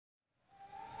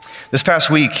This past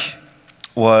week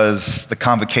was the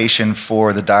convocation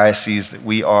for the diocese that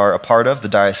we are a part of, the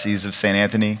Diocese of St.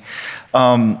 Anthony.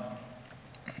 I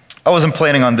wasn't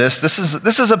planning on this. This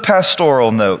is a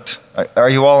pastoral note. Are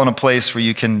you all in a place where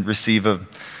you can receive a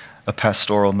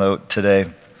pastoral note today?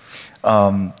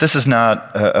 This is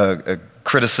not a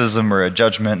criticism or a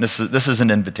judgment. This is an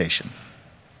invitation.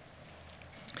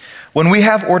 When we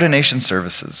have ordination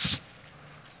services,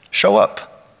 show up.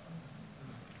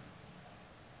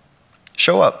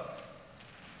 Show up.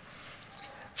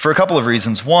 For a couple of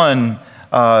reasons. One,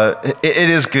 it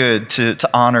is good to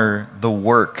honor the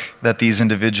work that these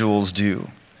individuals do.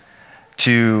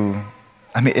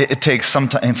 It takes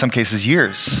in some cases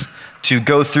years to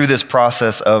go through this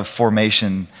process of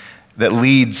formation that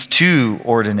leads to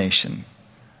ordination.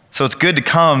 So it's good to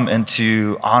come and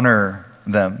to honor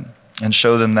them and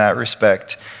show them that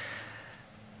respect.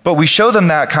 But we show them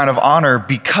that kind of honor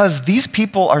because these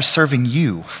people are serving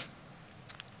you.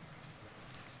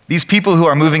 These people who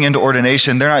are moving into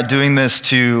ordination, they're not doing this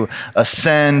to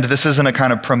ascend. This isn't a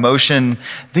kind of promotion.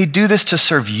 They do this to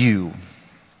serve you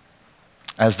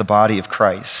as the body of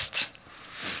Christ.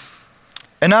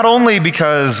 And not only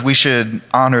because we should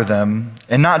honor them,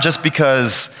 and not just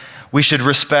because we should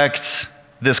respect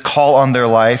this call on their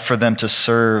life for them to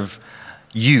serve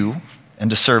you and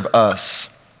to serve us,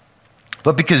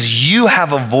 but because you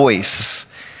have a voice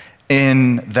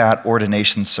in that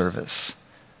ordination service.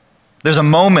 There's a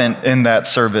moment in that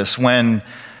service when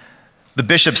the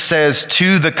bishop says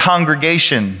to the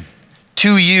congregation,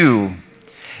 to you,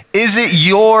 is it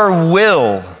your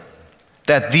will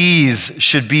that these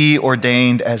should be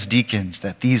ordained as deacons,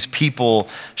 that these people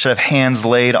should have hands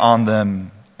laid on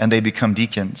them and they become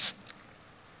deacons?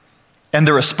 And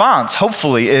the response,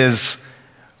 hopefully, is,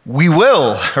 we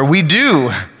will, or we do.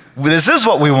 This is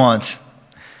what we want.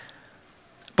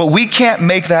 But we can't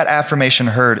make that affirmation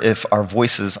heard if our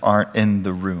voices aren't in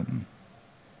the room.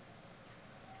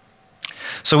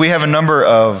 So we have a number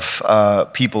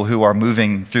of people who are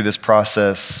moving through this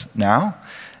process now,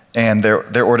 and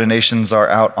their ordinations are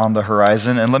out on the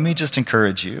horizon. And let me just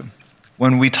encourage you,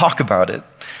 when we talk about it,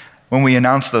 when we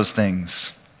announce those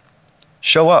things,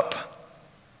 show up.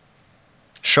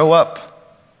 Show up,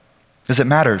 because it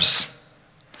matters.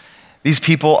 These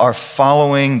people are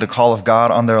following the call of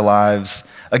God on their lives.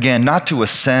 Again, not to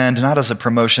ascend, not as a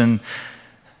promotion.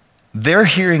 They're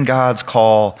hearing God's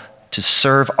call to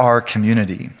serve our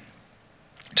community,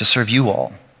 to serve you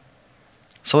all.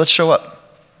 So let's show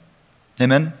up.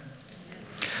 Amen?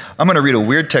 I'm going to read a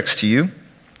weird text to you.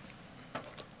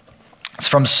 It's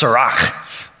from Sirach.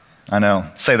 I know,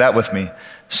 say that with me.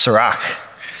 Sirach.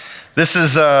 This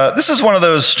is one of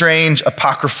those strange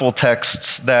apocryphal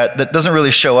texts that doesn't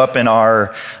really show up in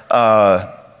our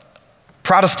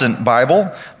Protestant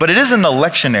Bible, but it is in the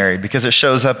lectionary because it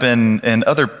shows up in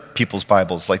other people's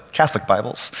Bibles, like Catholic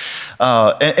Bibles.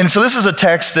 And so this is a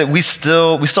text that we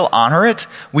still honor it.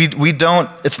 We don't,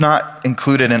 it's not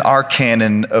included in our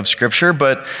canon of Scripture,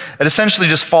 but it essentially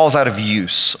just falls out of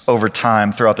use over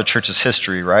time throughout the church's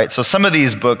history, right? So some of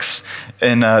these books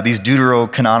in these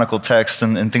deuterocanonical texts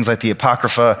and things like the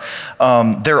Apocrypha,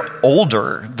 they're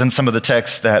older than some of the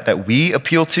texts that we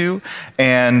appeal to.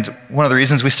 And one of the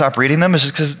reasons we stop reading them is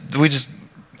just because we just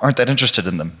aren't that interested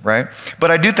in them, right? But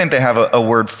I do think they have a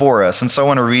word for us. And so I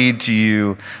want to read to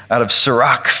you out of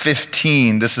Sirach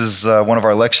 15. This is one of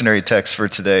our lectionary texts for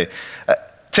today.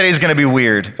 Today's going to be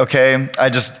weird, okay?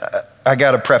 I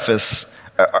got to preface.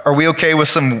 Are we okay with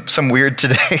some weird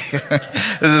today?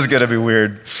 This is going to be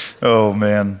weird. Oh,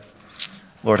 man.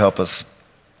 Lord help us.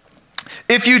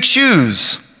 If you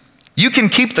choose, you can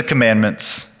keep the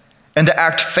commandments, and to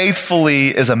act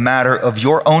faithfully is a matter of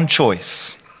your own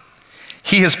choice.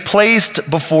 He has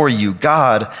placed before you,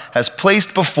 God has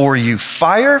placed before you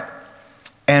fire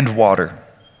and water.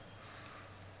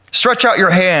 Stretch out your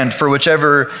hand for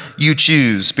whichever you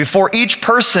choose. Before each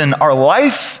person are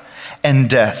life and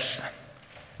death.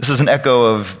 This is an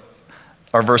echo of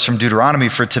our verse from Deuteronomy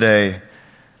for today.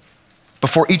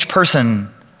 Before each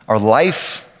person are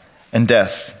life and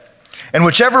death. And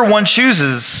whichever one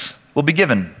chooses will be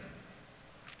given.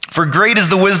 For great is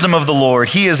the wisdom of the Lord.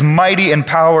 He is mighty in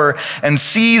power and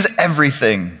sees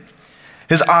everything.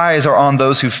 His eyes are on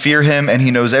those who fear him, and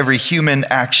he knows every human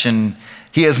action.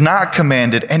 He has not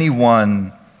commanded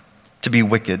anyone to be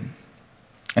wicked,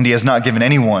 and he has not given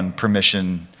anyone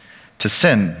permission to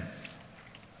sin.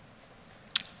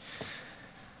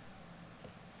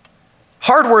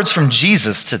 Hard words from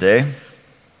Jesus today.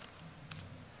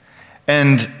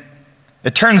 And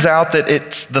it turns out that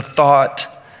it's the thought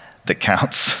that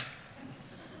counts.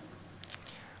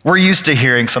 We're used to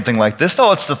hearing something like this.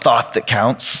 Oh, it's the thought that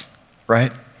counts,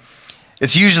 right?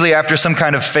 It's usually after some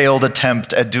kind of failed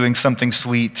attempt at doing something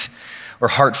sweet or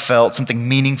heartfelt, something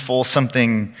meaningful,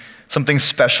 something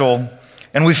special.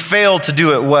 And we failed to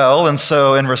do it well, and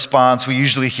so in response, we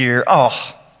usually hear,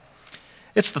 oh,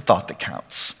 it's the thought that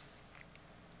counts.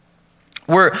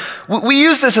 We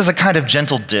use this as a kind of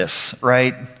gentle diss,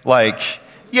 right? Like,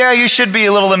 yeah, you should be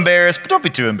a little embarrassed, but don't be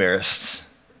too embarrassed.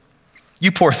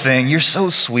 You poor thing, you're so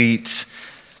sweet.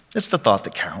 It's the thought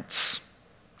that counts.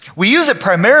 We use it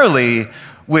primarily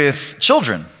with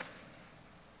children.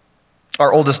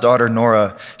 Our oldest daughter,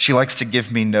 Nora, she likes to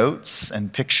give me notes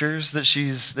and pictures that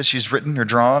she's written or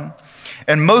drawn.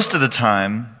 And most of the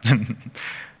time,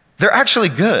 they're actually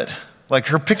good. Like,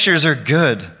 her pictures are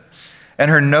good, and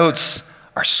her notes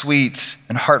are sweet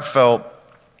and heartfelt.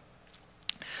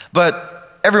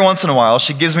 But every once in a while,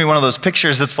 she gives me one of those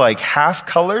pictures that's like half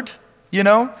colored, you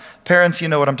know? Parents, you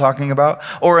know what I'm talking about.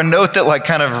 Or a note that like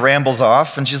kind of rambles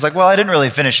off, and she's like, well, I didn't really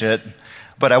finish it,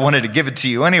 but I wanted to give it to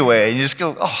you anyway. And you just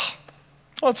go, oh,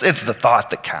 well, it's the thought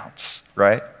that counts,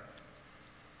 right?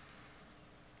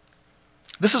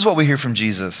 This is what we hear from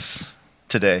Jesus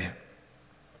today.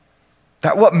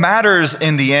 That what matters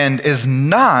in the end is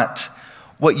not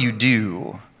what you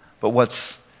do, but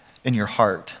what's in your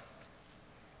heart.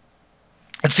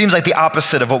 It seems like the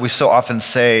opposite of what we so often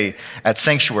say at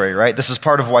Sanctuary, right? This is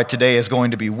part of why today is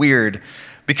going to be weird,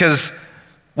 because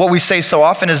what we say so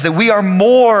often is that we are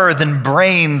more than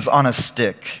brains on a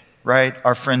stick, right?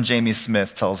 Our friend Jamie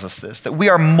Smith tells us this, that we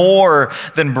are more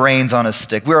than brains on a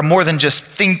stick. We are more than just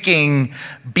thinking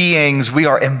beings. We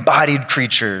are embodied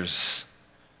creatures.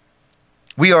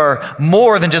 We are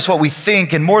more than just what we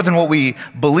think and more than what we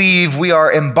believe. We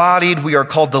are embodied. We are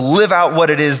called to live out what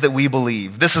it is that we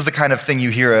believe. This is the kind of thing you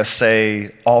hear us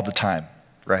say all the time,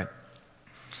 right?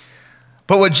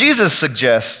 But what Jesus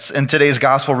suggests in today's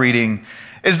gospel reading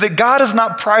is that God is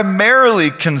not primarily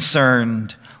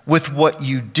concerned with what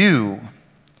you do,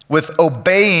 with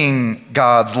obeying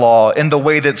God's law in the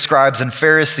way that scribes and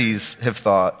Pharisees have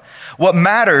thought. What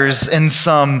matters in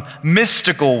some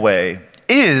mystical way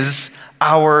is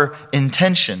our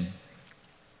intention.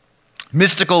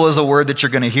 Mystical is a word that you're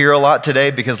going to hear a lot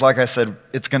today because, like I said,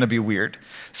 it's going to be weird.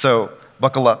 So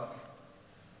buckle up.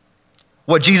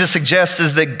 What Jesus suggests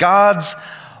is that God's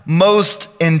most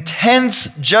intense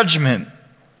judgment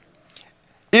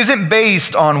isn't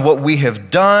based on what we have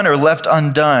done or left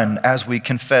undone as we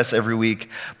confess every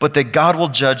week, but that God will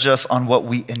judge us on what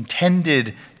we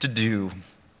intended to do,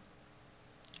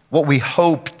 what we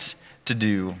hoped to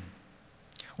do,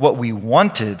 what we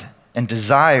wanted and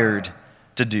desired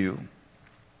to do.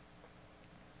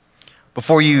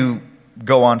 Before you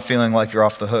go on feeling like you're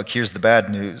off the hook, here's the bad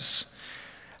news.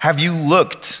 Have you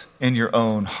looked in your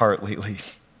own heart lately?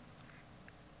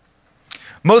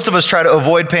 Most of us try to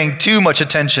avoid paying too much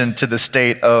attention to the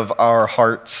state of our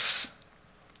hearts,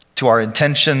 to our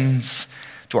intentions,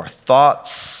 to our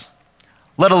thoughts,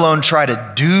 let alone try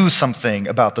to do something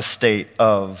about the state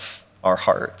of our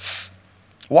hearts.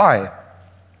 Why?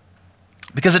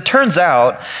 Because it turns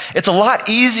out it's a lot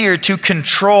easier to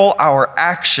control our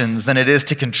actions than it is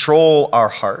to control our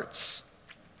hearts.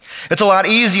 It's a lot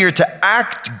easier to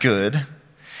act good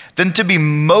than to be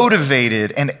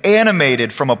motivated and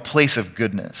animated from a place of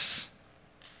goodness.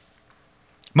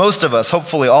 Most of us,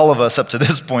 hopefully all of us up to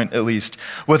this point at least,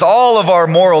 with all of our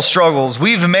moral struggles,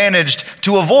 we've managed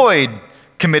to avoid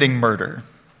committing murder.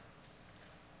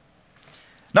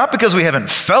 Not because we haven't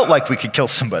felt like we could kill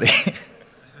somebody,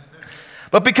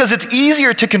 but because it's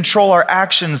easier to control our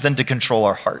actions than to control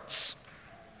our hearts.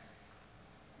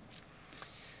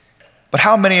 But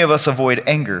how many of us avoid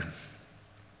anger?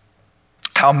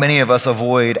 How many of us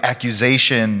avoid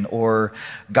accusation or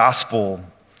gospel?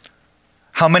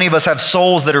 How many of us have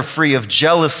souls that are free of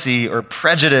jealousy or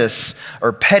prejudice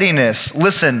or pettiness?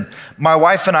 Listen, my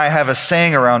wife and I have a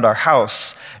saying around our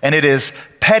house, and it is,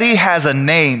 petty has a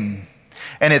name,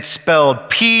 and it's spelled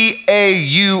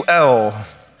P-A-U-L.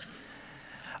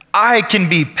 I can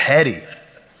be petty,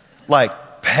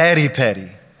 like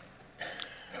petty.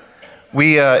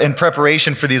 We, in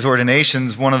preparation for these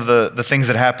ordinations, one of the things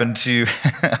that happened to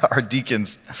our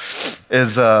deacons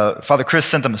is Father Chris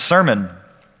sent them a sermon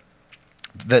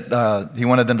that he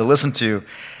wanted them to listen to.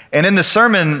 And in the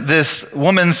sermon, this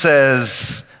woman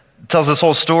tells this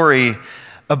whole story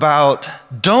about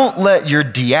don't let your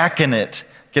diaconate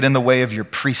get in the way of your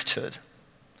priesthood.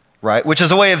 Right? Which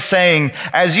is a way of saying,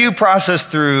 as you process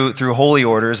through holy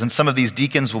orders, and some of these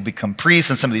deacons will become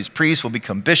priests, and some of these priests will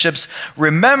become bishops,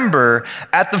 remember,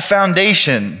 at the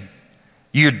foundation,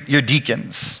 you're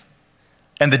deacons.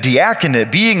 And the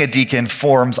diaconate, being a deacon,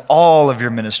 forms all of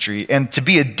your ministry. And to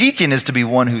be a deacon is to be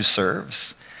one who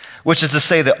serves. which is to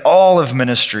say that all of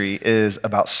ministry is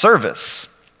about service,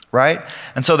 right?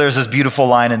 And so there's this beautiful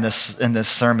line in this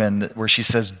sermon where she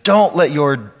says, don't let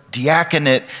your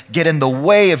diaconate get in the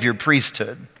way of your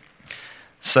priesthood.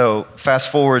 So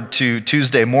fast forward to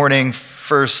Tuesday morning,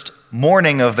 first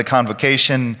morning of the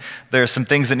convocation. There's some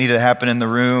things that needed to happen in the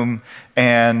room,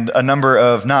 and a number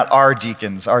of, not our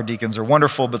deacons are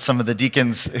wonderful, but some of the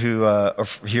deacons who are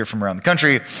here from around the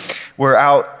country were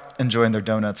out enjoying their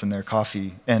donuts and their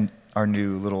coffee in our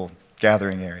new little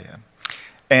gathering area.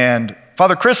 And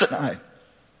Father Chris and I,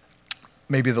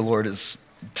 maybe the Lord is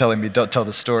telling me, don't tell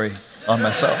the story on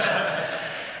myself.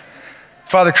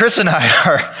 Father Chris and I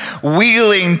are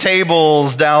wheeling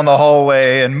tables down the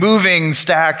hallway and moving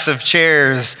stacks of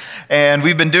chairs, and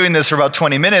we've been doing this for about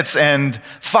 20 minutes, and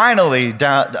finally,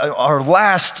 down our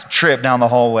last trip down the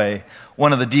hallway,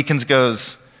 one of the deacons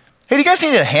goes, hey, do you guys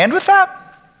need a hand with that?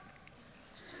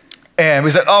 And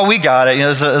we said, oh, we got it.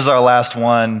 This is our last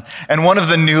one. And one of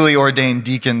the newly ordained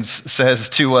deacons says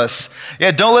to us,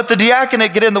 yeah, don't let the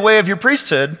diaconate get in the way of your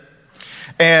priesthood.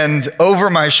 And over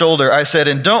my shoulder, I said,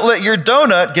 and don't let your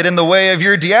donut get in the way of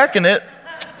your diaconate.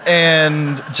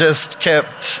 And just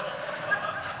kept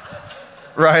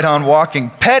right on walking.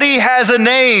 Petty has a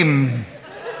name,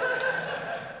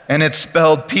 and it's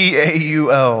spelled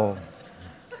P-A-U-L.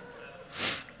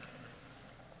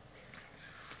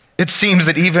 It seems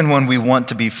that even when we want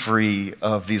to be free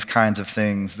of these kinds of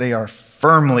things, they are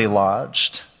firmly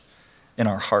lodged in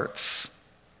our hearts,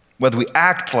 whether we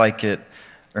act like it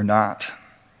or not.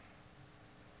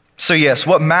 So yes,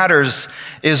 what matters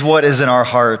is what is in our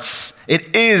hearts.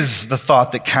 It is the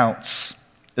thought that counts,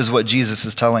 is what Jesus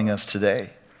is telling us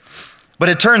today. But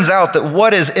it turns out that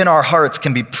what is in our hearts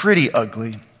can be pretty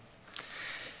ugly.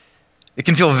 It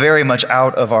can feel very much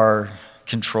out of our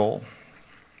control.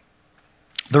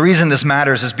 The reason this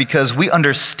matters is because we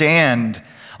understand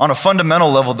on a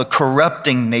fundamental level the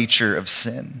corrupting nature of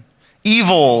sin.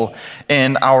 Evil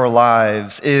in our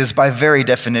lives is, by very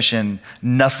definition,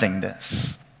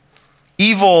 nothingness.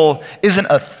 Evil isn't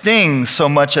a thing so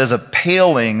much as a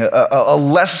paling, a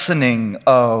lessening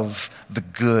of the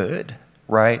good,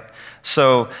 right?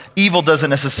 So evil doesn't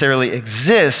necessarily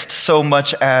exist so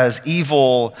much as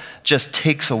evil just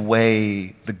takes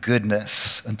away the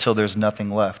goodness until there's nothing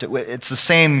left. It's the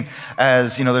same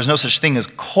as, there's no such thing as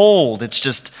cold. It's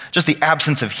just the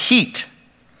absence of heat.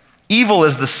 Evil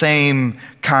is the same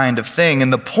kind of thing.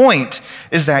 And the point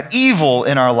is that evil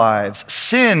in our lives,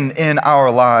 sin in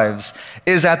our lives,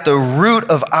 is at the root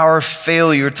of our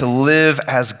failure to live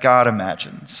as God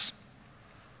imagines,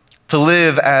 to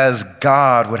live as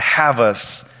God would have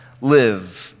us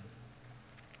live.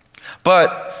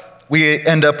 But we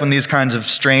end up in these kinds of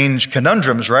strange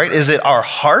conundrums, right? Is it our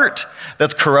heart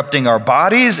that's corrupting our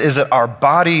bodies? Is it our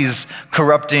bodies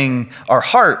corrupting our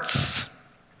hearts?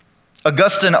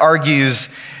 Augustine argues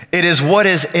it is what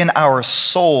is in our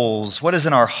souls, what is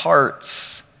in our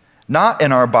hearts, not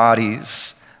in our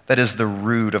bodies, that is the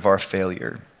root of our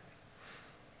failure.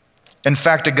 In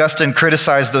fact, Augustine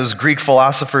criticized those Greek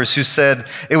philosophers who said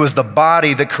it was the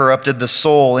body that corrupted the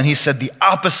soul, and he said the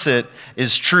opposite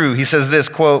is true. He says this,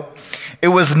 quote, "It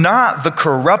was not the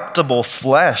corruptible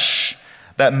flesh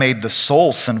that made the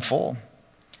soul sinful,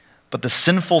 but the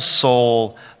sinful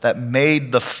soul that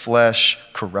made the flesh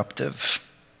corruptive."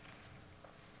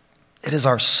 It is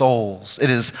our souls. It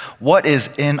is what is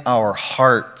in our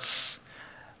hearts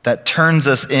that turns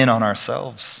us in on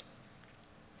ourselves,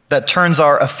 that turns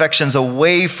our affections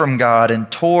away from God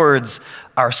and towards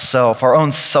ourself, our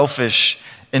own selfish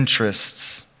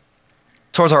interests,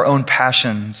 towards our own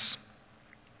passions.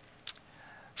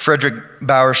 Frederick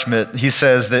Bauerschmidt, he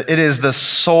says that it is the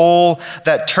soul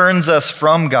that turns us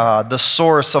from God, the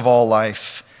source of all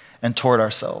life, and toward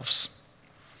ourselves.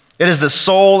 It is the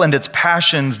soul and its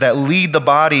passions that lead the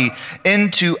body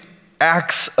into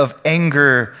acts of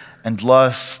anger and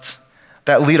lust,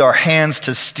 that lead our hands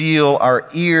to steal, our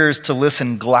ears to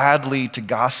listen gladly to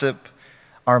gossip,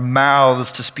 our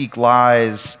mouths to speak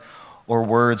lies or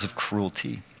words of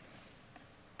cruelty.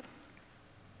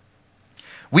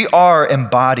 We are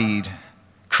embodied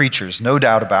creatures, no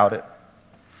doubt about it.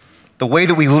 The way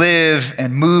that we live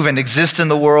and move and exist in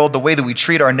the world, the way that we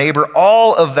treat our neighbor,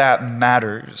 all of that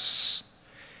matters.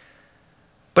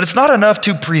 But it's not enough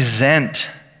to present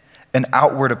an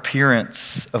outward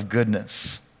appearance of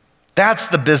goodness. That's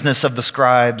the business of the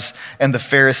scribes and the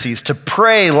Pharisees, to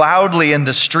pray loudly in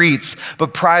the streets,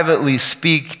 but privately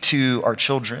speak to our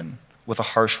children with a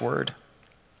harsh word.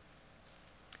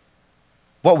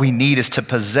 What we need is to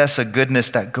possess a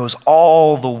goodness that goes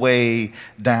all the way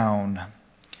down,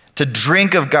 to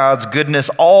drink of God's goodness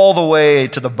all the way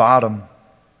to the bottom.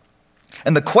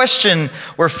 And the question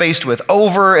we're faced with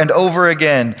over and over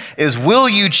again is, will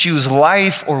you choose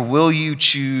life or will you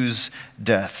choose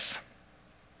death?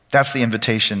 That's the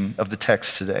invitation of the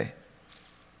text today.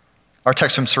 Our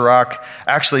text from Sirach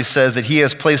actually says that he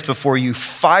has placed before you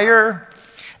fire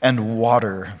and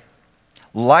water,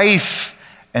 life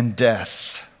and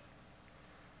death.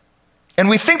 And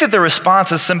we think that the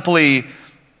response is simply,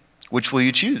 which will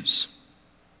you choose?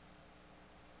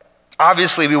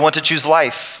 Obviously, we want to choose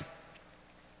life.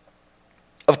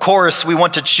 Of course, we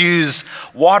want to choose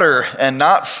water and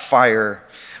not fire.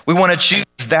 We want to choose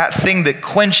that thing that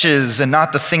quenches and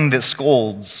not the thing that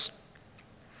scalds.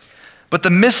 But the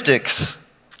mystics,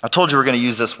 I told you we're going to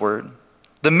use this word.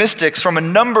 The mystics from a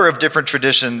number of different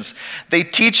traditions, they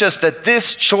teach us that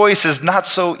this choice is not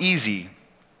so easy.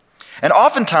 And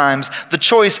oftentimes, the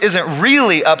choice isn't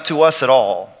really up to us at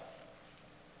all.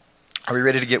 Are we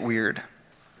ready to get weird?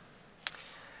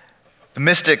 The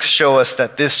mystics show us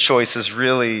that this choice is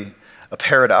really a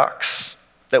paradox.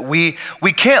 That we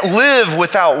can't live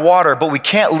without water, but we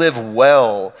can't live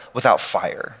well without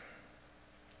fire.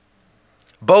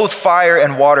 Both fire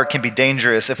and water can be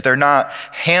dangerous if they're not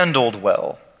handled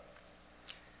well,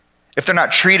 if they're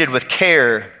not treated with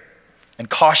care and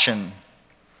caution,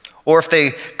 or if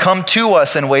they come to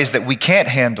us in ways that we can't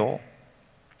handle.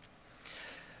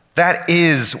 That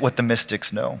is what the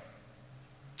mystics know,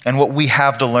 and what we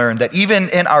have to learn, that even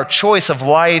in our choice of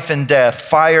life and death,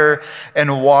 fire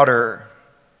and water,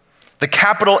 the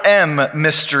capital M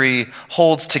mystery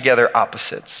holds together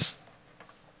opposites.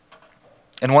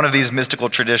 In one of these mystical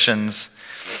traditions,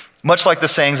 much like the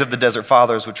sayings of the Desert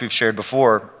Fathers, which we've shared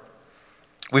before,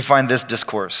 we find this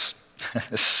discourse.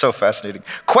 It's so fascinating.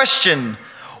 Question: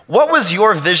 what was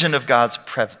your vision of God's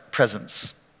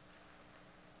presence?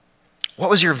 What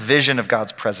was your vision of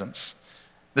God's presence?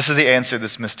 This is the answer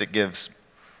this mystic gives.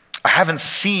 I haven't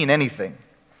seen anything,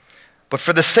 but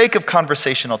for the sake of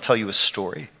conversation, I'll tell you a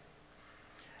story.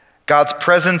 God's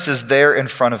presence is there in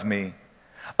front of me,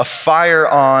 a fire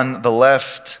on the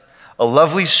left, a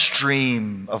lovely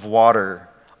stream of water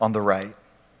on the right.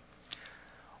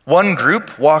 One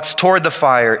group walks toward the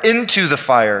fire, into the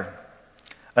fire,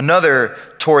 another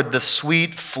toward the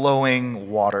sweet flowing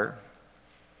water.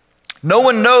 No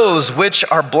one knows which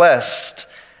are blessed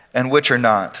and which are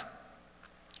not.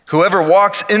 Whoever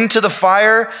walks into the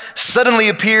fire suddenly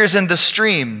appears in the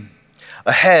stream.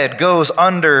 A head goes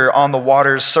under on the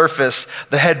water's surface.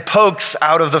 The head pokes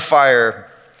out of the fire.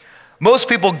 Most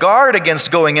people guard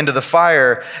against going into the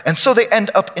fire, and so they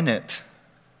end up in it.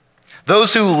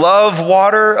 Those who love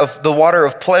water, of the water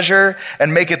of pleasure,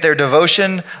 and make it their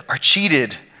devotion, are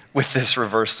cheated with this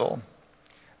reversal.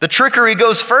 The trickery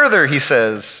goes further, he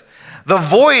says. The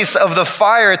voice of the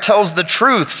fire tells the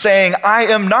truth, saying, I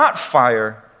am not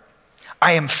fire,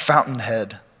 I am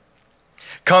fountainhead.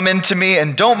 Come into me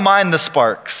and don't mind the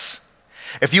sparks.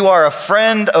 If you are a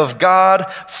friend of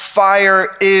God,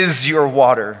 fire is your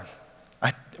water.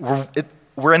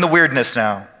 We're in the weirdness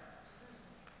now.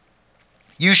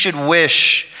 You should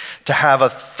wish to have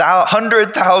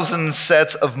 100,000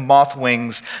 sets of moth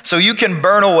wings so you can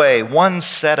burn away one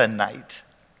set a night.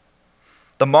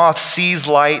 The moth sees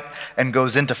light and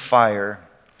goes into fire.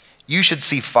 You should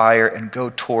see fire and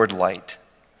go toward light.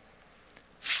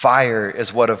 Fire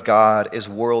is what of God is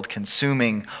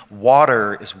world-consuming.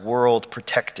 Water is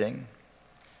world-protecting.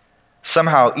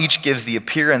 Somehow each gives the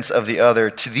appearance of the other.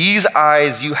 To these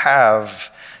eyes you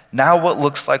have now what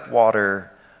looks like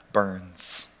water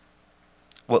burns.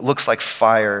 What looks like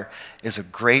fire is a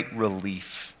great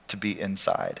relief to be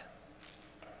inside.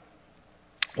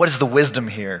 What is the wisdom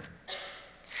here?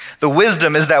 The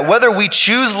wisdom is that whether we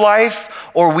choose life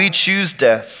or we choose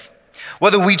death,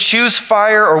 whether we choose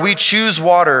fire or we choose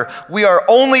water, we are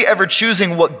only ever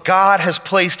choosing what God has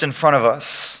placed in front of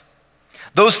us.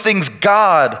 Those things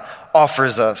God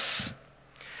offers us.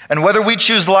 And whether we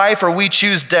choose life or we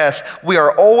choose death, we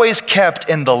are always kept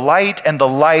in the light and the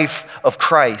life of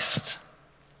Christ.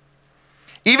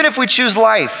 Even if we choose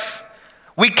life,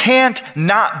 we can't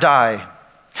not die.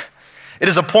 It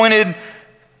is appointed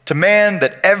to man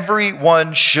that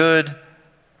everyone should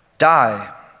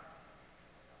die.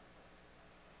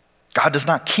 God does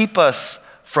not keep us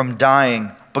from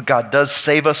dying, but God does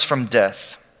save us from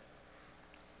death.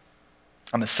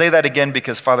 I'm going to say that again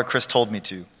because Father Chris told me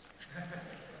to.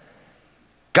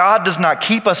 God does not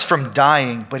keep us from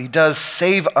dying, but he does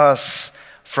save us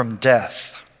from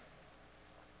death.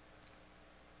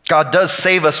 God does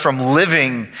save us from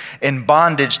living in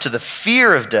bondage to the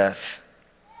fear of death.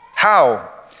 How?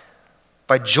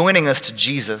 By joining us to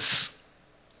Jesus.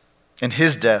 in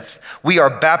his death. We are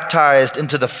baptized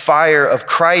into the fire of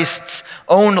Christ's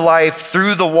own life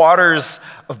through the waters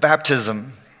of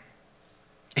baptism.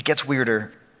 It gets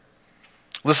weirder.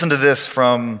 Listen to this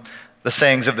from the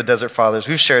sayings of the Desert Fathers.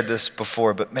 We've shared this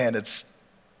before, but man, it's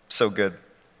so good.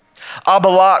 Abba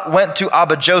Lot went to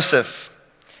Abba Joseph,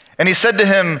 and he said to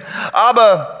him,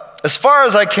 Abba, as far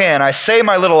as I can, I say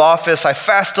my little office, I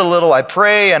fast a little, I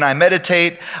pray and I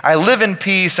meditate, I live in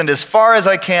peace, and as far as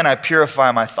I can, I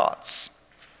purify my thoughts.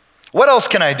 What else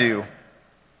can I do?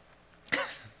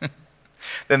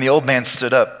 Then the old man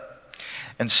stood up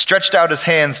and stretched out his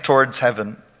hands towards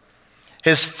heaven.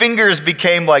 His fingers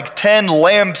became like 10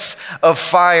 lamps of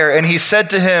fire, and he said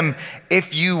to him,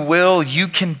 if you will, you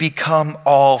can become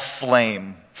all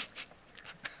flame.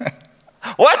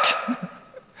 What?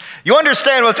 You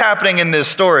understand what's happening in this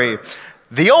story.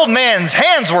 The old man's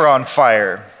hands were on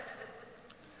fire.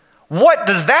 What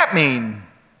does that mean?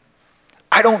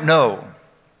 I don't know.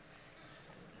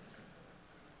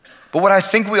 But what I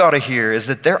think we ought to hear is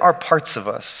that there are parts of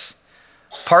us,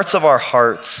 parts of our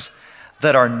hearts,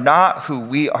 that are not who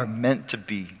we are meant to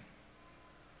be.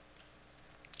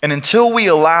 And until we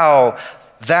allow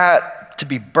that to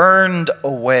be burned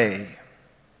away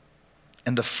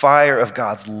in the fire of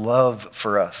God's love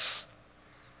for us,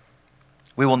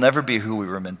 we will never be who we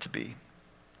were meant to be,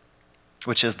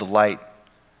 which is the light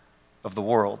of the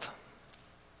world.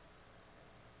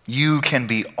 You can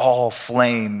be all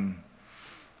flame,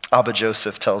 Abba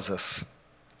Joseph tells us.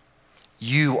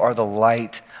 You are the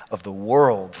light of the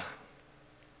world,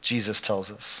 Jesus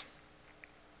tells us.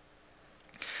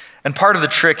 And part of the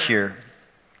trick here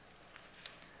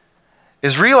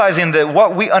is realizing that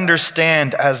what we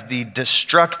understand as the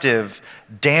destructive,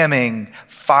 damning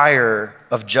fire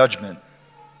of judgment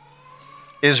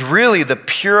is really the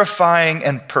purifying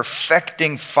and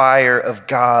perfecting fire of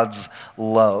God's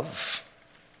love.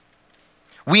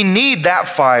 We need that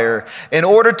fire in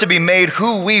order to be made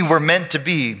who we were meant to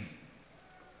be.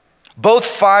 Both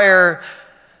fire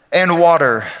and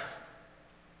water.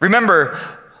 Remember,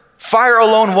 fire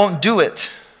alone won't do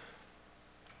it.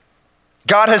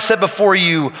 God has set before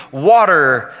you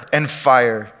water and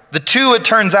fire. The two, it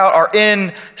turns out, are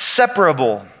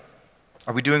inseparable.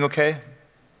 Are we doing okay?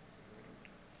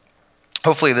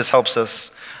 Hopefully this helps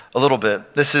us a little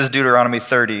bit. This is Deuteronomy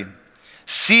 30.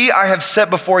 See, I have set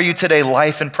before you today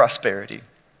life and prosperity,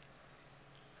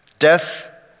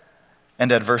 death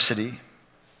and adversity.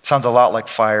 Sounds a lot like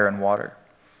fire and water.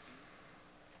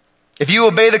 If you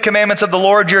obey the commandments of the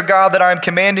Lord your God that I am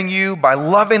commanding you, by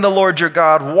loving the Lord your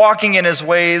God, walking in his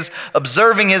ways,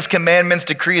 observing his commandments,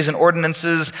 decrees, and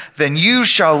ordinances, then you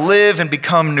shall live and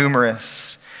become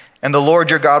numerous. And the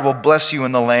Lord your God will bless you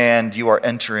in the land you are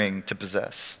entering to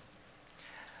possess.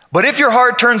 But if your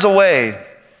heart turns away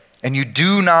and you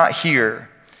do not hear,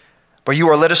 but you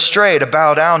are led astray to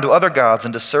bow down to other gods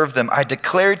and to serve them, I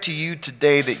declare to you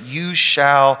today that you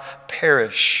shall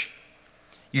perish.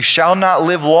 You shall not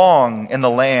live long in the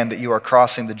land that you are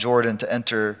crossing the Jordan to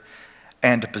enter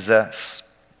and to possess.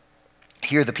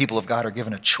 Here the people of God are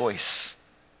given a choice.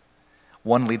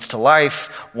 One leads to life,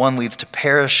 one leads to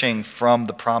perishing from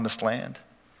the promised land.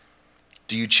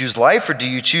 Do you choose life or do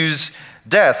you choose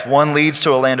death? One leads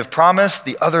to a land of promise,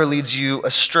 the other leads you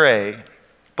astray.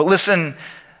 But listen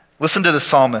to the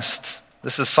psalmist.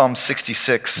 This is Psalm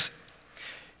 66.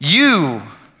 You,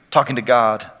 talking to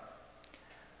God,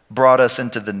 brought us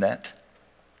into the net.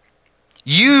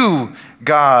 You,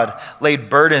 God, laid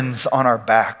burdens on our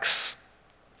backs.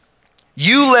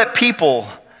 You let people,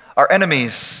 our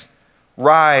enemies,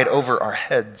 ride over our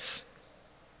heads.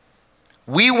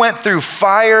 We went through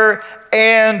fire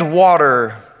and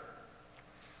water,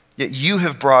 yet you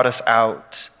have brought us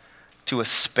out to a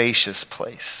spacious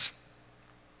place.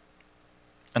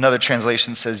 Another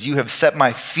translation says, you have set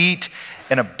my feet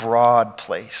in a broad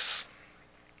place.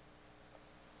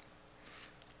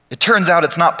 It turns out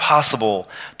it's not possible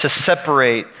to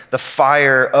separate the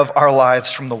fire of our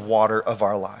lives from the water of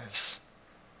our lives.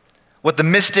 What the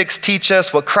mystics teach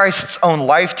us, what Christ's own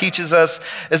life teaches us,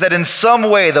 is that in some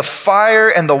way the fire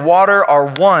and the water are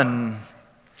one.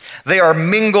 They are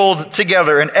mingled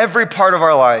together in every part of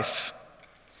our life.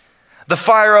 The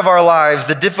fire of our lives,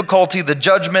 the difficulty, the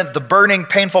judgment, the burning,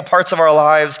 painful parts of our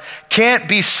lives can't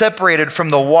be separated from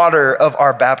the water of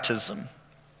our baptism.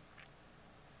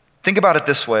 Think about it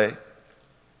this way.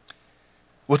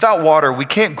 Without water, we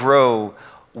can't grow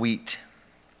wheat.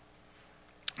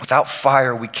 Without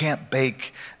fire, we can't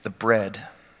bake the bread.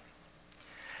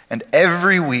 And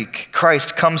every week,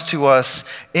 Christ comes to us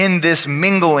in this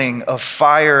mingling of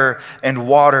fire and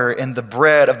water in the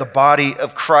bread of the body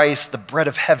of Christ, the bread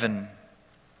of heaven.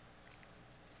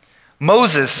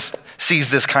 Moses sees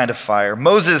this kind of fire.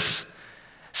 Moses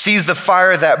sees the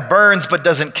fire that burns but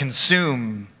doesn't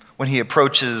consume when he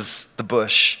approaches the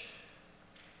bush.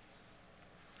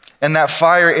 And that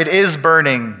fire, it is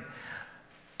burning,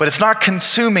 but it's not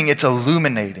consuming, it's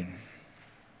illuminating.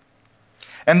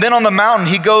 And then on the mountain,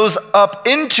 he goes up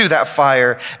into that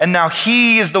fire, and now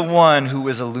he is the one who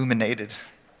is illuminated.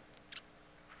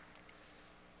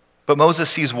 But Moses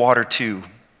sees water too.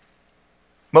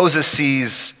 Moses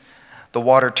sees the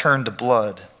water turn to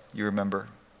blood, you remember.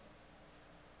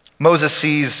 Moses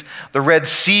sees the Red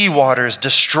Sea waters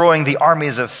destroying the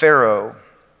armies of Pharaoh.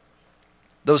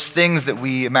 Those things that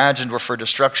we imagined were for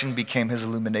destruction became his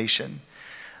illumination.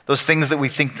 Those things that we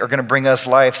think are going to bring us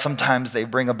life, sometimes they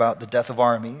bring about the death of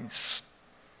armies.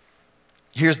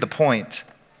 Here's the point.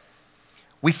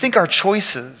 We think our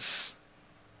choices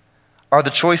are the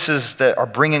choices that are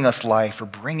bringing us life or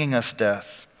bringing us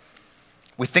death.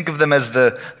 We think of them as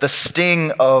the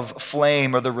sting of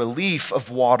flame or the relief of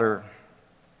water.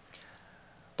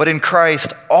 But in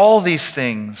Christ, all these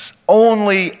things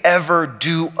only ever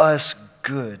do us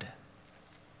good.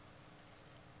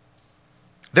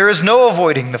 There is no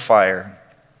avoiding the fire.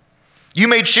 You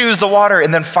may choose the water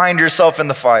and then find yourself in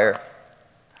the fire.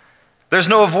 There's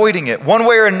no avoiding it. One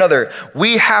way or another,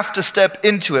 we have to step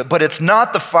into it, but it's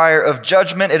not the fire of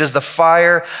judgment. It is the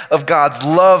fire of God's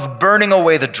love burning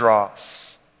away the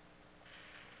dross.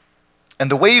 And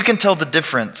the way you can tell the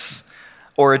difference,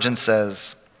 Origen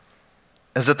says,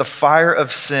 is that the fire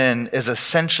of sin is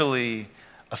essentially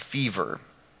a fever.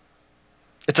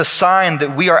 It's a sign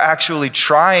that we are actually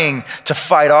trying to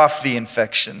fight off the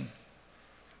infection.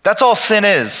 That's all sin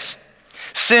is.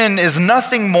 Sin is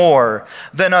nothing more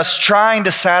than us trying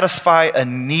to satisfy a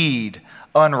need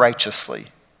unrighteously.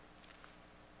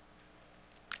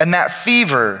 And that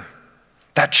fever,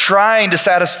 that trying to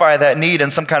satisfy that need in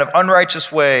some kind of unrighteous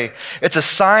way, it's a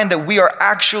sign that we are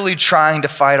actually trying to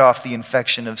fight off the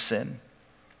infection of sin.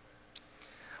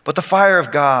 But the fire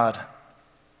of God,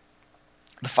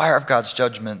 the fire of God's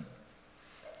judgment,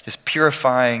 His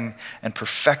purifying and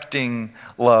perfecting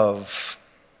love,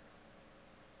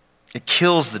 it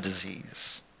kills the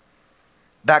disease.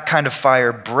 That kind of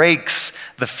fire breaks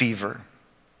the fever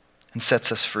and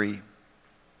sets us free.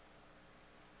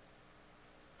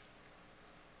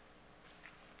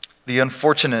 The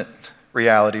unfortunate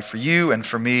reality for you and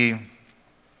for me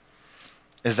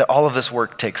is that all of this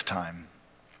work takes time.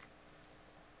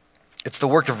 It's the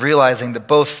work of realizing that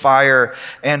both fire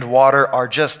and water are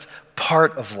just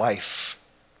part of life.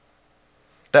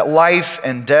 That life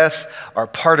and death are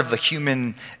part of the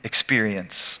human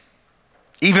experience.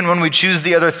 Even when we choose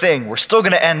the other thing, we're still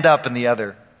going to end up in the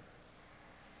other.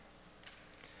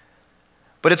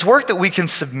 But it's work that we can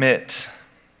submit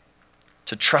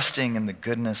to trusting in the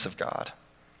goodness of God.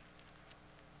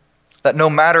 That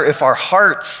no matter if our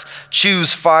hearts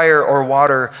choose fire or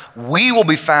water, we will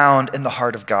be found in the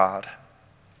heart of God.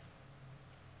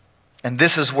 And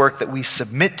this is work that we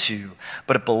submit to,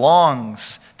 but it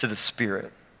belongs to the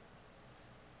Spirit.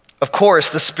 Of course,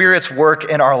 the Spirit's work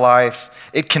in our life,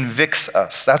 it convicts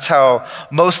us. That's how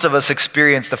most of us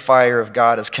experience the fire of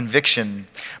God, as conviction.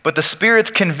 But the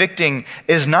Spirit's convicting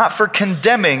is not for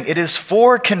condemning, it is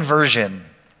for conversion.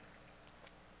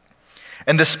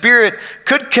 And the Spirit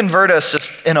could convert us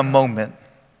just in a moment,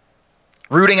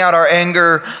 rooting out our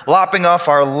anger, lopping off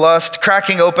our lust,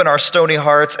 cracking open our stony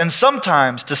hearts. And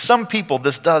sometimes, to some people,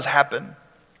 this does happen.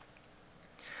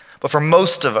 But for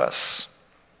most of us,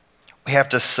 we have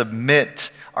to submit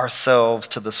ourselves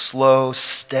to the slow,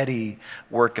 steady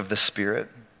work of the Spirit.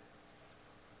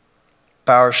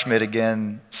 Bauerschmidt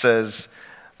again says,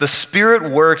 "The Spirit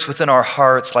works within our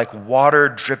hearts like water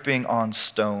dripping on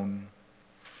stone,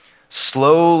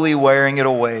 slowly wearing it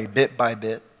away bit by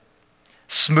bit,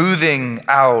 smoothing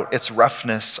out its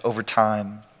roughness over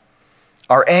time.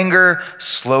 Our anger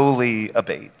slowly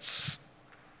abates.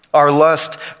 Our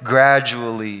lust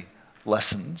gradually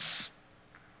lessens.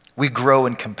 We grow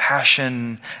in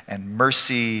compassion and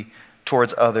mercy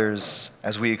towards others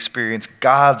as we experience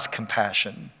God's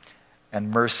compassion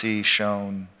and mercy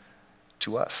shown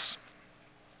to us.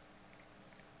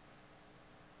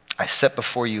 I set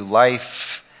before you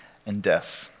life and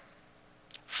death,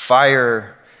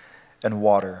 fire and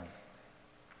water.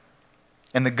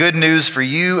 And the good news for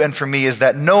you and for me is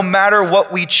that no matter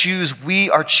what we choose, we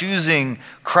are choosing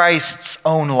Christ's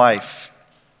own life.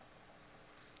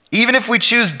 Even if we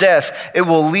choose death, it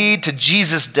will lead to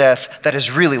Jesus' death that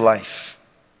is really life.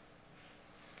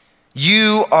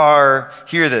 You are,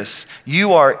 hear this,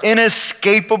 you are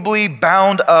inescapably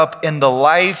bound up in the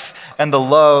life and the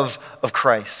love of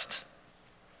Christ.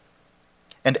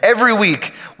 And every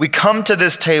week we come to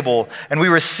this table and we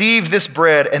receive this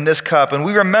bread and this cup, and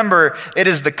we remember it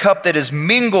is the cup that is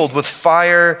mingled with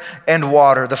fire and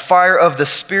water, the fire of the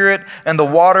Spirit and the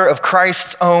water of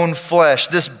Christ's own flesh.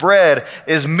 This bread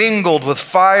is mingled with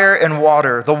fire and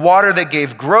water, the water that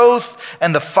gave growth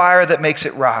and the fire that makes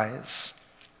it rise.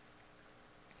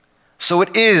 So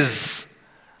it is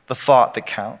the thought that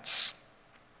counts.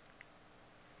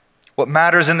 What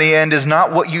matters in the end is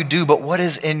not what you do, but what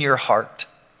is in your heart.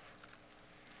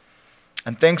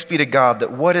 And thanks be to God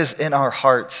that what is in our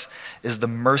hearts is the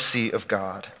mercy of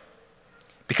God.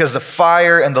 Because the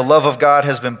fire and the love of God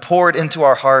has been poured into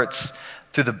our hearts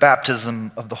through the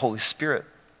baptism of the Holy Spirit,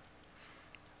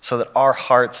 so that our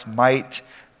hearts might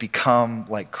become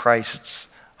like Christ's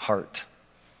heart.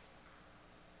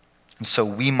 And so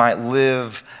we might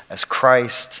live as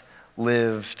Christ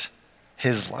lived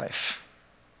his life.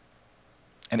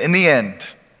 And in the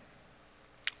end,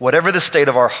 whatever the state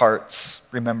of our hearts,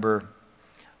 remember,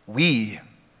 we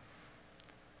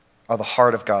are the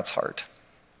heart of God's heart.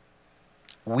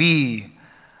 We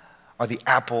are the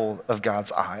apple of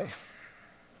God's eye.